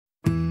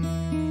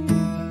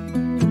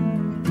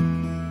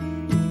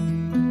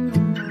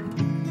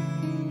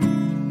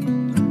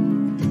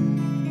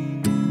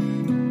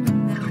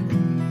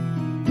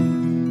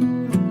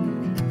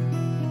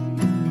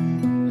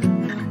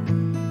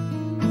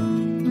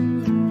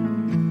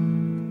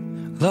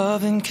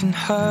Loving can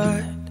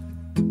hurt.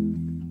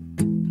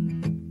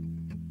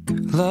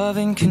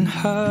 Loving can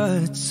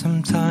hurt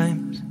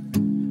sometimes,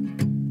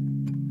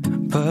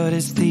 but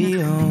it's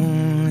the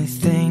only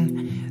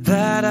thing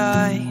that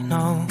I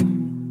know.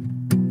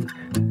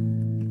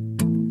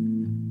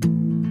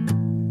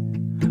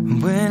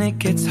 When it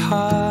gets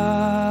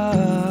hard,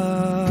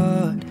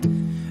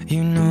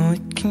 you know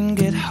it can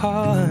get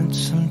hard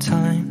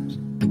sometimes.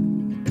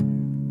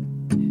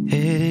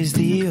 It is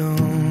the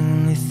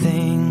only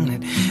thing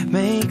that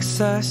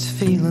makes us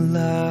feel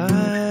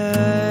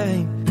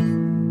alive.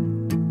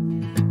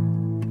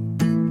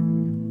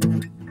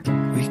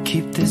 We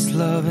keep this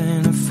love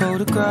in a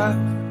photograph.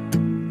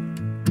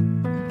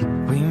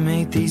 We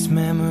make these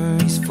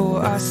memories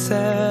for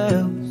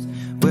ourselves,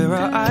 where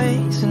our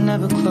eyes are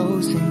never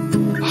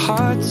closing, our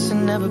hearts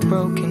are never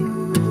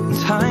broken, and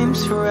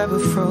time's forever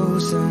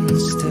frozen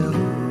still.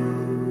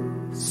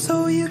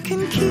 So you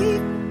can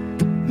keep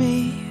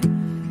me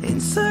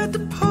inside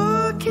the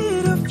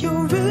pocket of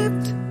your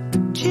ripped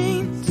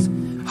jeans,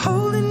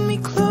 holding me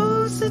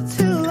closer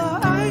till our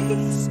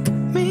eyes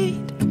meet.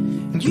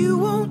 You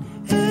won't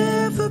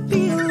ever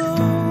be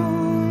alone.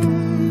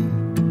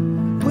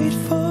 Wait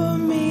for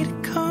me to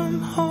come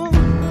home.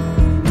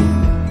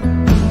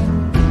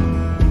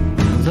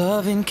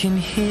 Loving can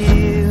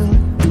heal.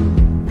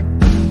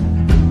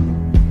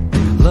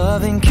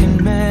 Loving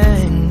can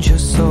mend your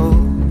soul,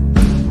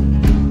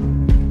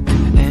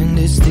 and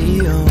it's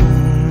the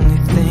only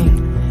thing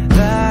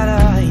that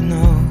I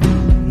know.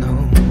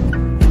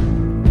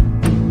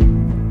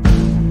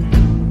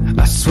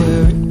 I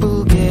swear it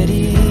will get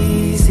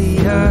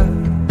easier.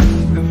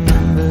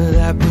 Remember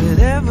that with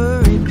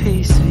every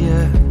piece of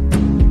you.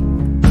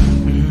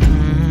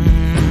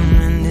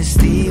 And it's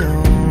the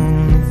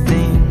only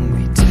thing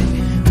we take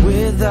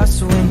with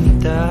us when you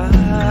die.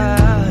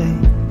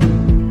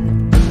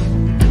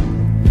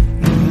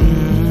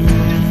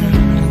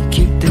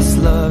 Keep this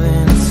love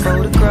in its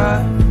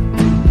photograph.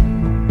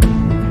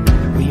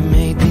 We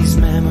made these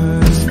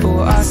memories for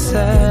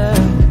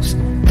ourselves,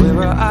 where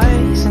our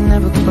eyes are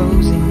never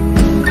closing,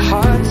 our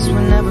hearts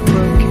were never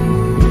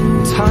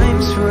broken,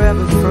 time's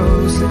forever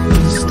frozen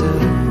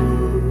still.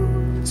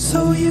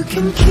 So you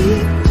can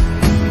keep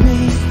me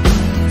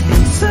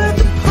inside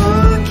the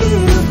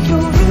pocket of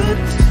your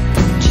ripped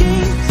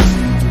jeans,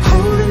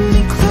 holding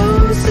me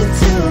closer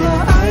till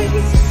our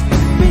eyes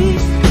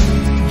meet.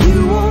 You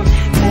won't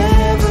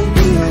ever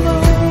be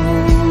alone.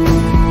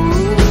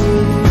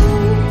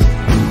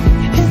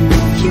 And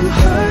if you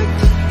hurt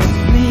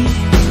me,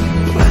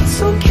 that's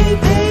okay,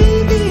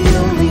 baby.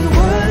 Only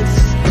words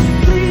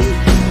bleed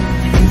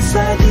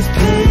inside these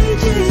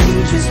pages. You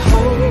just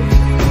hold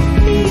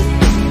me.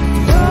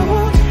 I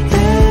won't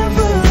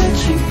ever let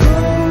you go.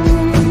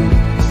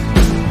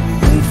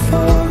 Wait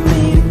for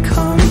me to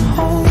come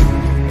home.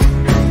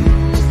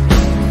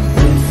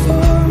 Wait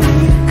for me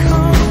to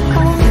come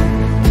home.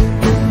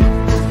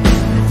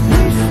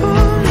 Wait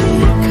for me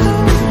to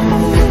come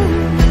home.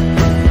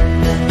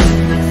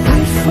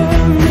 Wait for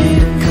me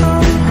to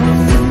come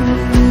home.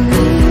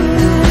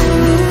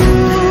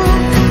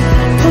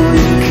 Oh,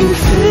 you can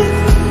fit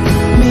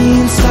me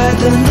inside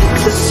the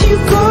necklace you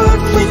got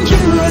when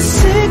you were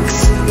 16,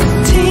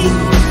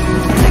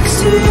 next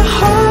to your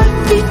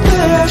heartbeat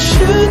where I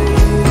should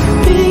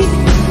be.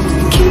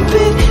 Keep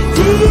it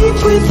deep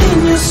within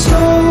your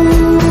soul.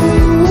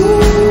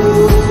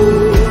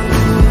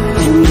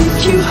 And if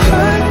you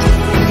hurt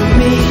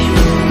me,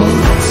 well,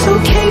 that's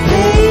okay,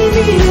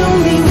 baby.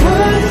 Only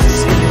words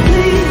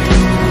bleed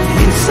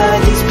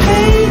inside these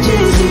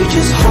pages. You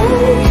just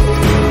hold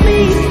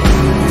me.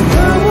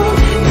 I won't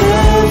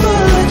ever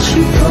let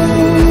you go.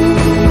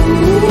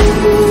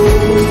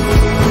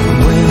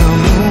 When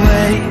I'm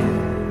away,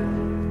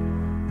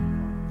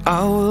 I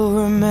will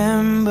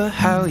remember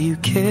how you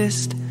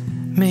kissed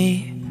me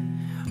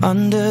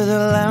under the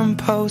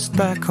lamppost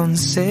back on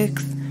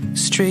 6th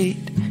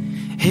Street,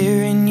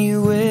 hearing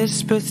you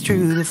whisper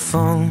through the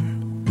phone.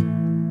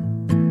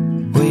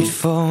 Wait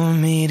for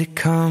me to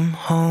come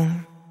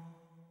home.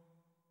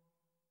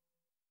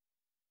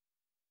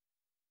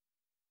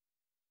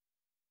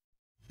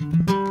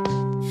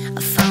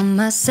 I found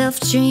myself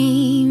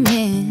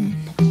dreaming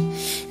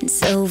in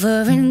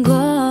silver and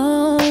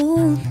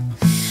gold,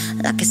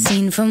 like a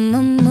scene from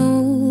a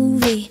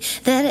movie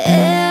that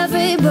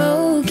every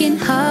broken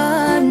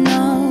heart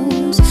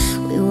knows.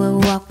 We were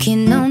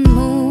walking on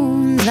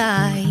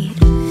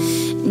moonlight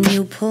and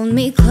you pulled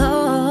me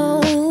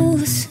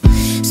close.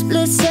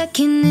 Split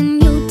second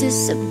and you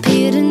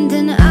disappeared, and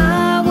then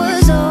I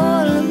was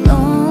all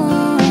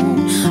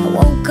alone. I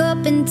woke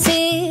up in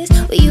tears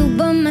with you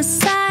by my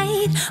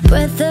side,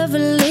 breath of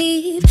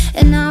relief,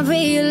 and I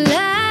realized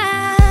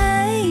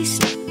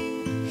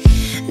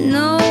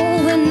no,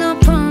 we're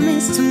not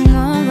promised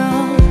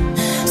tomorrow.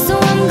 So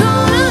I'm gonna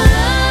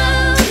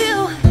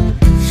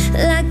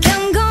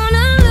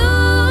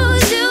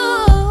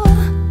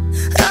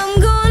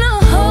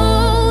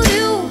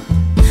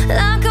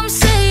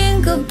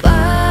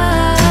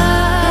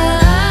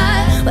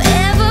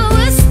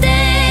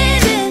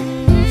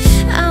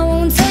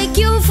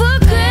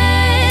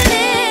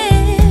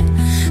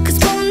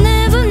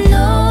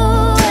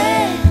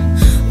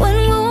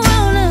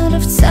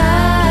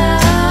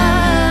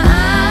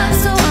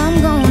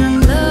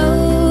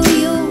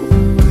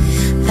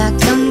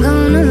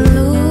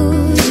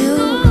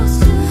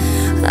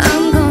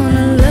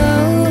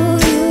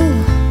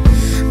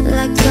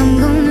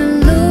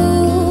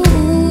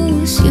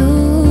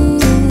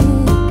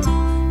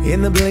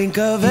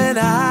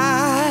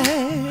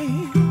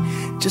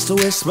a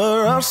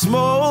whisper of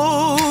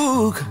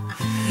smoke.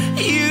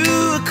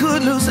 You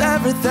could lose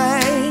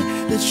everything.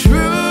 The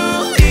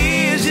truth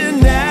is you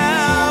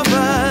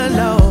never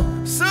know.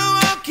 So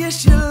I'll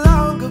kiss you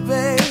longer,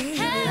 babe.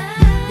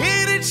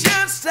 Any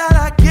chance that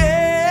I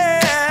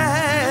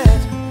get,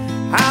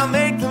 I'll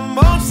make the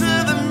most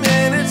of the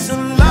minutes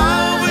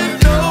alone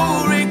with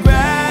no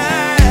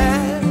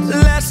regrets.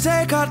 Let's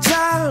take our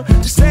time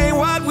to say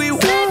what we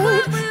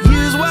want,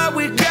 use what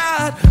we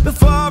got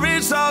before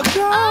it's all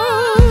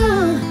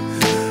gone.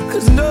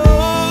 'Cause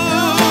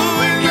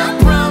knowing you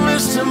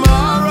promise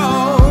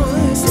tomorrow,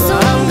 so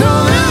I'm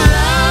gonna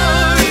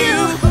love you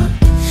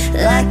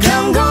like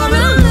I'm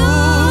gonna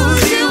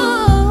lose you.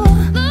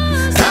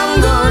 I'm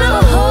gonna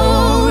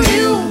hold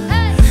you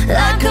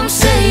like I'm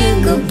saying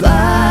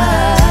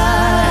goodbye.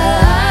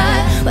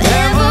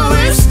 Wherever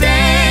we're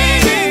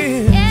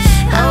standing,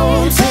 I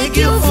won't take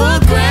you for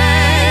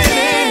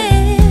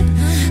granted.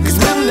 'Cause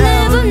we'll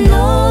never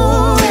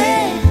know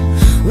it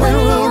when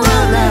we'll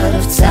run out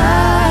of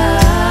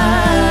time.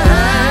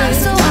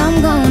 So I'm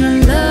gonna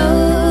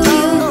love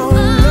you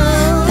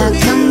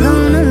like I'm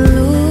gonna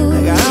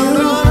lose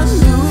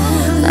you.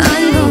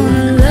 I'm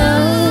gonna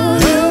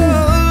love you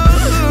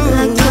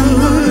like I'm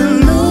gonna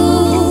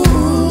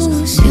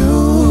lose you.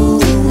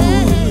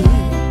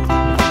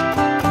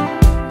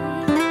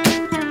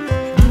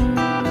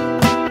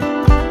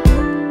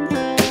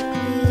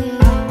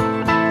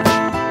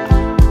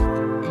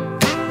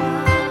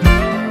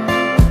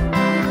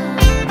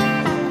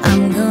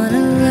 I'm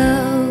gonna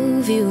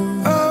love you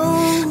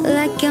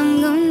like I'm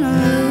gonna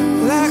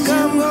lose Like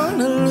I'm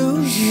gonna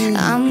lose you.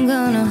 I'm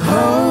gonna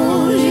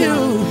hold you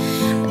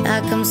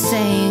like I'm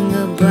saying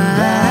goodbye.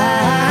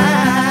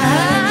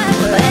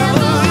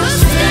 Wherever we're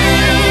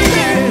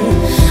standing,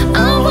 I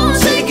won't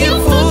take you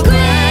for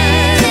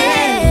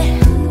granted.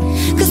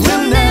 'Cause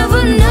we'll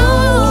never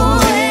know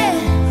it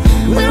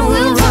when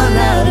we'll run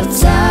out of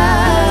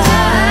time.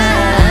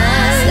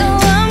 So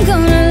I'm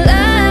gonna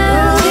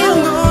love you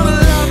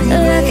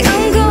like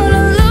I'm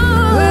gonna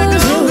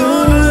lose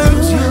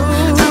you.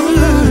 I'm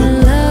gonna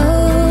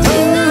love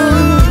you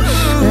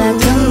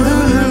like I'm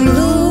gonna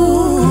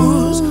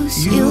lose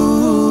you.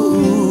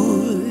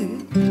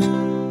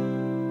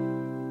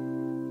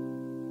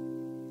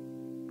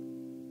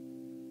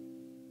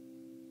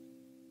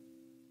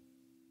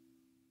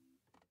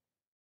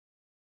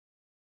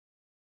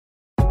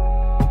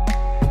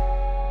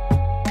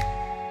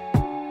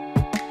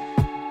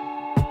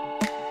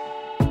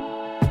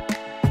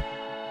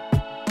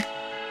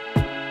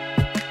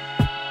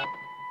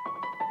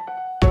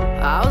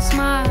 I'll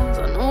smile,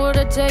 I know what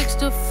it takes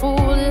to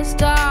fool this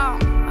town.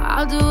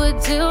 I'll do it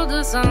till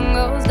the sun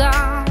goes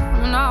down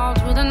and all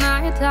through the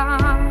night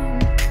time.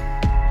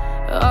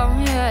 Oh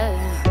yeah,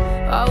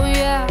 oh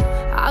yeah,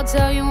 I'll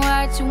tell you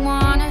what you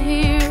wanna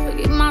hear.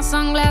 Keep my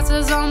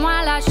sunglasses on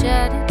while I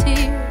shed a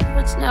tear.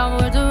 It's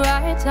never the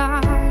right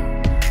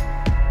time.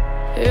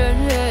 Yeah,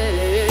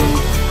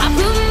 yeah. I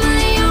put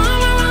my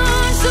arm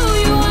around so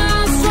you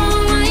how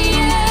strong I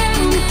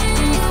am.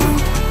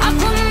 I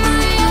put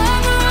my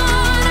arm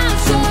around, I'll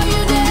show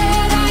you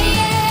that I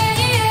am.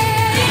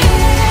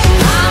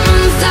 I'm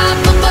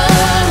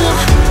unstoppable.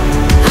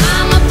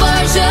 I'm a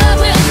Porsche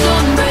with no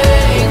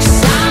brakes.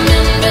 I'm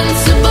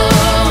invincible.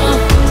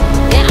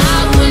 Yeah, I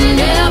win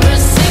every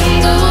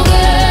single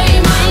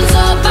game. I'm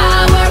so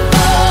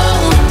powerful.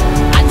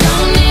 I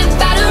don't need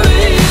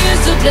batteries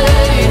to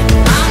play.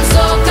 I'm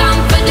so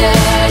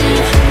confident.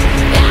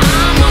 Yeah,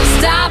 I'm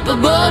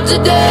unstoppable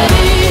today.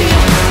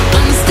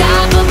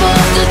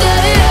 Unstoppable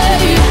today.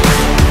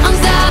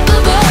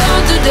 Unstoppable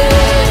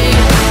today.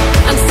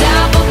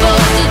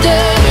 Unstoppable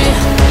today.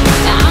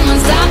 Yeah, I'm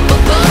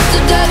unstoppable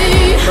today.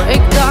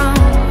 Break down,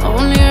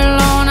 only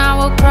alone I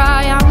will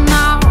cry out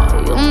now.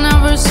 You'll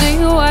never see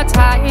what's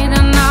hiding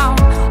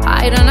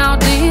out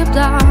deep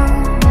down.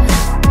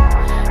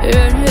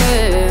 Yeah,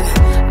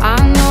 yeah. I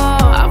know,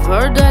 I've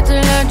heard that to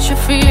let you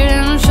feel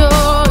and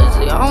show is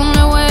the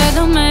only way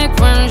to make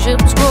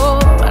friendships grow,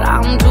 but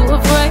I'm too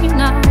afraid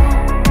now.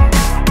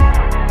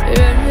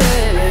 Yeah,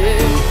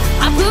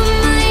 yeah. I put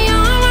my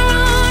arm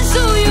around,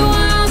 show you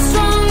how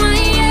strong I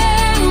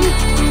am.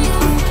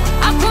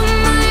 I put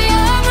my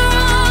arm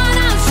around,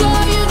 I'll show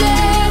you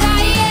that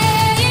I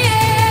am.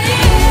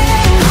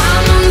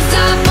 I'm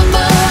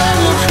unstoppable.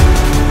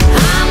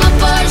 I'm a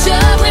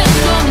Porsche with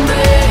no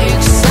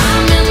brakes.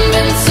 I'm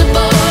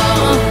invincible.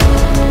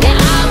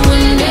 Yeah, I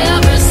win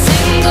every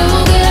single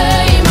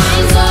game.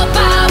 I'm so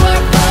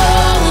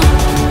powerful.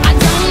 I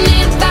don't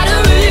need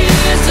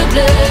batteries to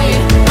play.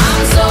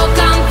 I'm so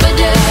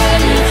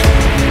confident.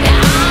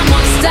 Yeah, I'm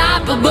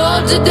unstoppable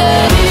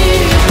today.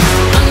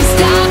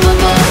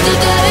 Unstoppable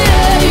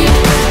today.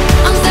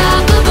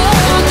 Unstoppable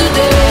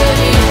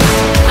today.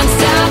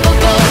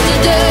 Unstoppable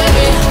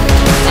today.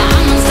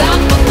 I'm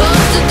unstoppable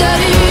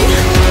today.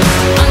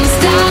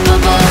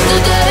 Unstoppable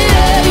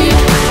today.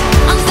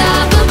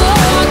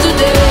 Unstoppable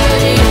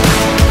today.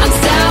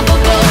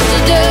 Unstoppable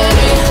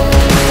today.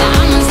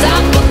 I'm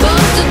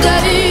unstoppable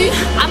today.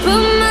 I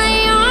put my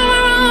arm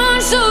around,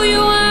 show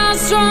you how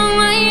strong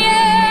I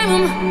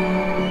am.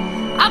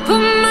 I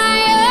put my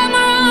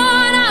armor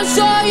on, I'll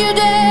show you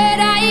that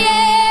I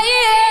am.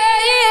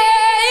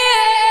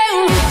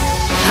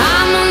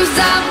 I'm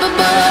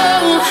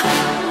unstoppable.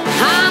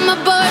 I'm a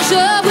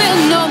Porsche with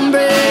no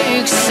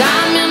brakes.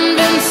 I'm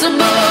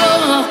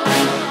invincible.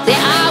 Yeah,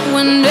 I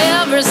win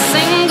every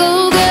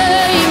single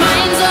game.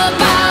 Mine's so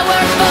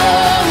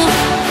powerful.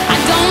 I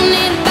don't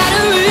need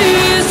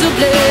batteries to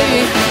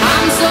play.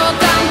 I'm so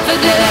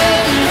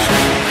confident.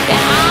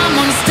 Yeah,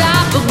 I'm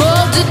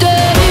unstoppable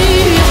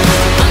today.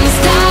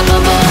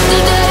 Unstoppable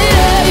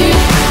today.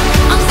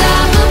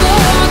 Unstoppable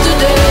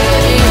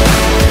today.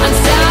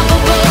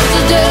 Unstoppable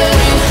today.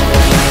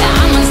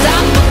 Yeah, I'm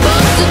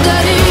unstoppable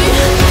today.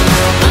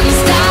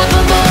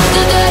 Unstoppable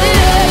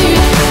today.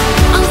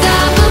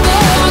 Unstoppable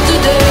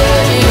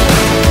today.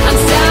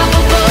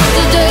 Unstoppable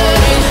today.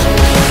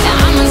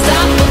 Yeah, I'm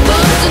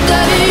unstoppable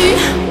today.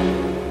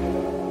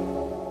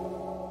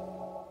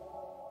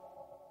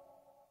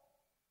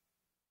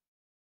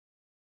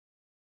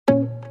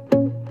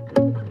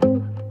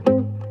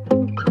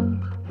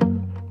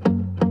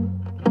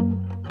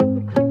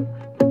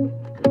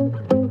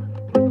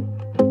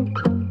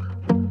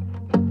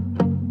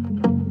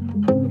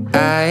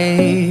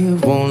 I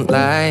won't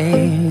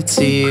lie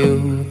to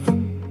you.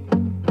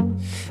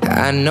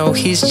 I know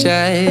he's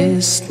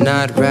just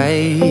not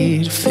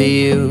right for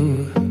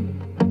you.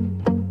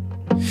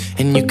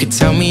 And you could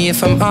tell me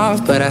if I'm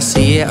off, but I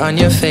see it on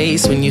your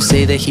face when you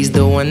say that he's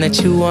the one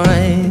that you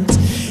want.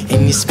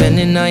 And you're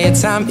spending all your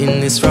time in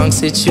this wrong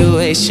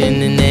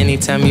situation, and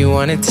anytime you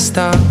want it to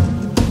stop,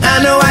 I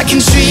know I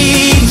can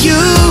treat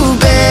you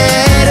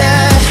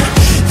better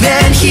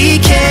than he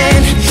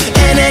can.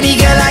 And any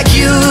girl like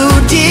you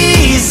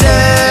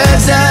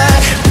deserves a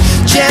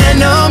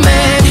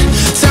gentleman.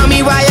 Tell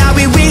me, why are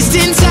we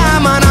wasting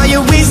time on all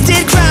your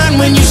wasted crown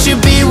when you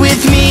should be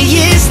with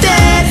me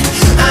instead?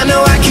 I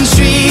know I can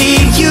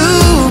treat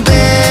you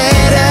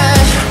better,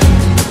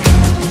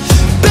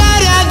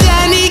 better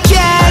than he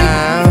can.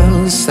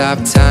 I'll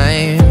stop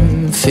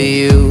time for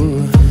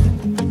you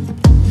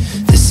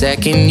the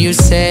second you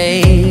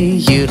say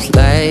you'd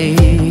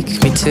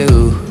like me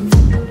to.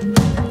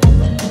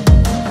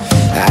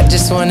 I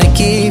just wanna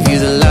give you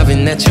the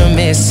loving that you're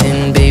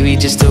missing, baby.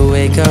 Just to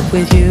wake up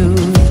with you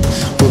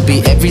will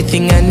be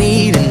everything I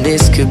need, and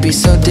this could be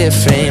so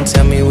different.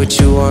 Tell me what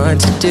you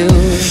want to do,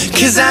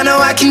 'Cause I know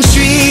I can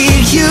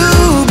treat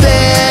you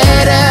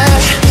better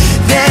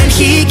than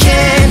he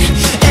can.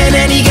 And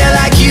any girl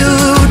like you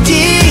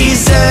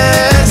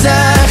deserves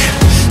a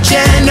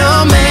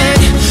gentleman.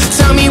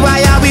 Tell me,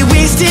 why are we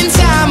wasting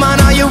time on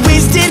all your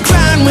wasted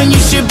crown when you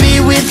should be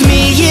with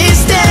me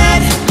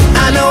instead?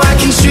 I know I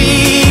can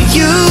treat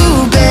you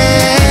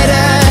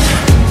better,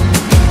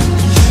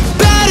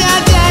 better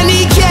than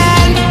he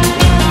can,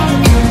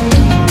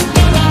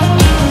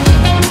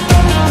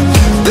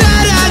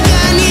 better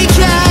than he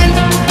can.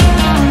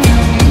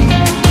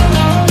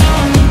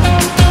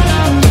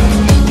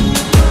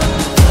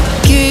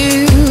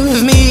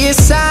 Give me a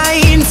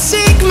sign,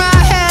 take my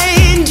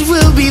hand,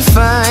 we'll be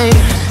fine.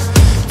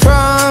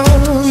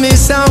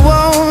 Promise I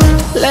won't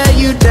let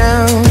you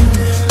down.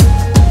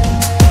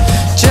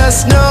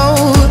 Just know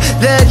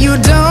that you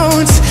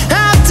don't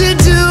have to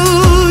do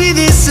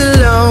this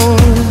alone.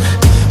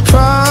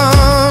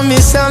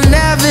 Promise I'll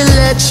never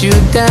let you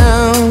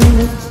down.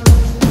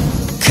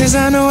 'Cause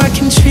I know I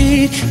can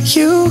treat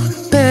you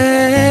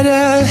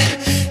better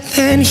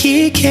than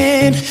he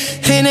can.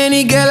 And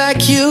any girl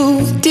like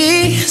you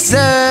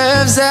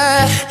deserves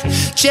a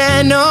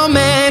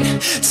gentleman.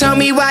 Tell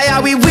me, why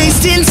are we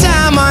wasting time